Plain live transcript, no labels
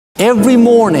Every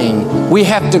morning, we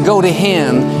have to go to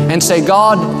Him and say,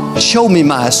 God, show me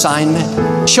my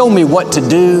assignment. Show me what to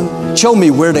do. Show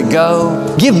me where to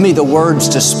go. Give me the words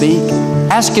to speak.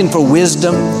 Asking for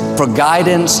wisdom, for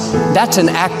guidance, that's an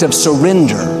act of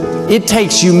surrender. It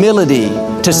takes humility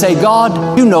to say,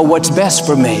 God, you know what's best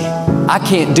for me. I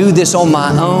can't do this on my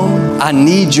own. I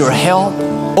need your help.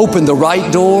 Open the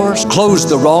right doors, close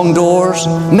the wrong doors,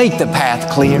 make the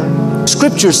path clear.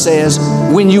 Scripture says,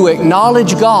 when you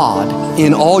acknowledge God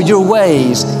in all your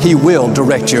ways, He will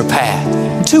direct your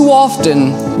path. Too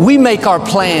often, we make our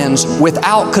plans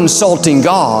without consulting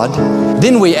God.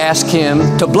 Then we ask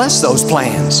Him to bless those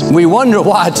plans. We wonder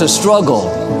why it's a struggle,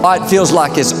 why it feels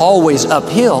like it's always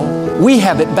uphill. We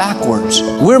have it backwards.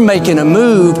 We're making a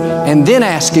move and then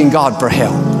asking God for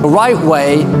help. The right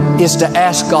way is to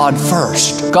ask God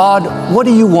first. God, what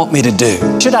do you want me to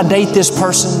do? Should I date this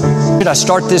person? Should I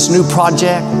start this new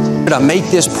project? Should I make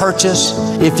this purchase?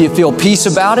 If you feel peace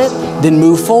about it, then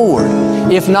move forward.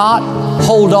 If not,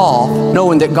 hold off,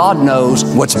 knowing that God knows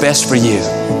what's best for you.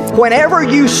 Whenever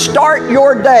you start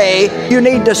your day, you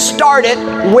need to start it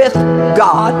with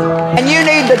God. And you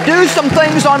need to do some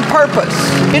things on purpose.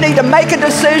 You need to make a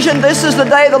decision. This is the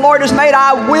day the Lord has made.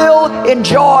 I will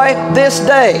enjoy this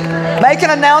day. Make an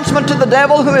announcement to the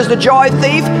devil, who is the joy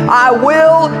thief. I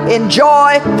will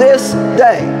enjoy this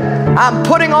day. I'm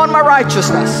putting on my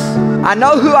righteousness. I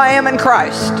know who I am in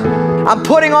Christ. I'm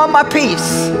putting on my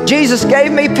peace. Jesus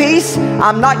gave me peace.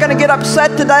 I'm not going to get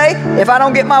upset today if I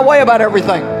don't get my way about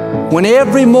everything. When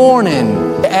every morning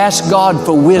you ask God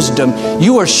for wisdom,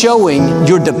 you are showing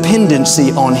your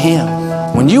dependency on Him.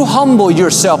 When you humble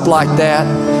yourself like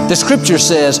that, the Scripture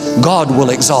says God will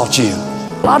exalt you.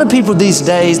 A lot of people these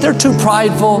days, they're too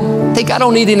prideful, think I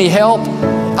don't need any help.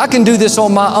 I can do this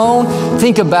on my own.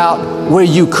 Think about where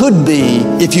you could be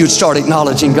if you'd start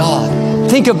acknowledging God.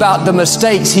 Think about the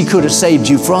mistakes He could have saved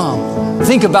you from.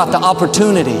 Think about the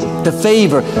opportunity, the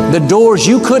favor, the doors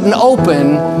you couldn't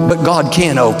open, but God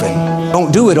can open.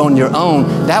 Don't do it on your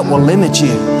own. That will limit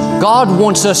you. God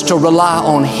wants us to rely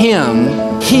on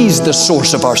Him. He's the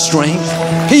source of our strength.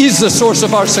 He's the source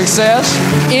of our success.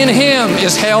 In Him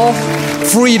is health,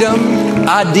 freedom,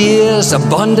 ideas,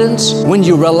 abundance. When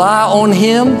you rely on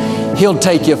Him, He'll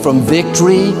take you from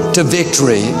victory to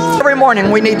victory. Every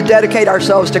morning we need to dedicate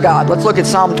ourselves to God. Let's look at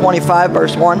Psalm 25,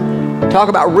 verse 1. Talk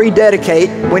about rededicate.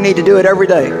 We need to do it every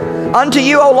day. Unto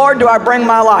you, O Lord, do I bring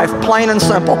my life, plain and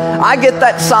simple. I get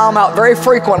that psalm out very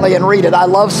frequently and read it. I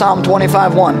love Psalm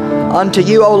 25:1. Unto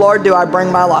you, O Lord, do I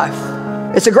bring my life.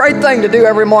 It's a great thing to do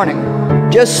every morning.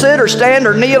 Just sit or stand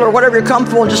or kneel or whatever you're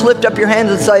comfortable and just lift up your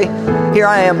hands and say, here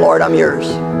I am, Lord, I'm yours.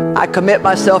 I commit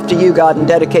myself to you, God, and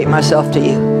dedicate myself to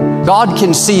you. God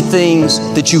can see things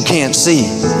that you can't see.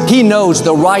 He knows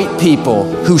the right people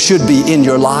who should be in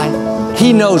your life.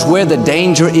 He knows where the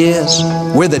danger is,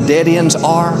 where the dead ends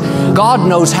are. God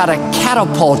knows how to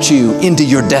catapult you into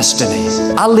your destiny.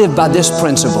 I live by this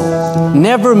principle.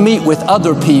 Never meet with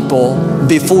other people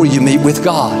before you meet with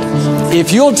God.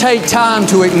 If you'll take time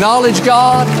to acknowledge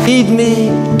God, lead me,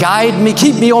 guide me,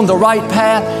 keep me on the right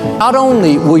path, not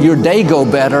only will your day go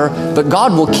better, but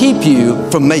God will keep you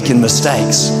from making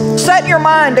mistakes. Set your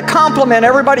mind to compliment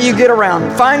everybody you get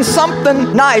around. Find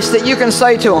something nice that you can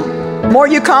say to them. The more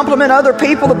you compliment other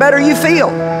people, the better you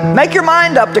feel. Make your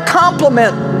mind up to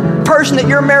compliment the person that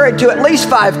you're married to at least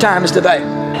 5 times today.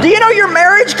 Do you know your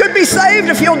marriage could be saved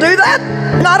if you'll do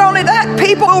that? Not only that,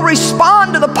 people will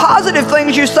respond to the positive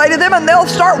things you say to them, and they'll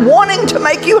start wanting to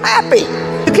make you happy.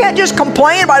 You can't just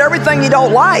complain about everything you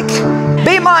don't like.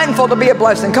 Be mindful to be a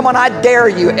blessing. Come on, I dare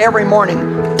you every morning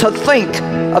to think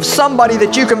of somebody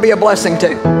that you can be a blessing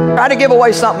to. Try to give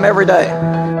away something every day.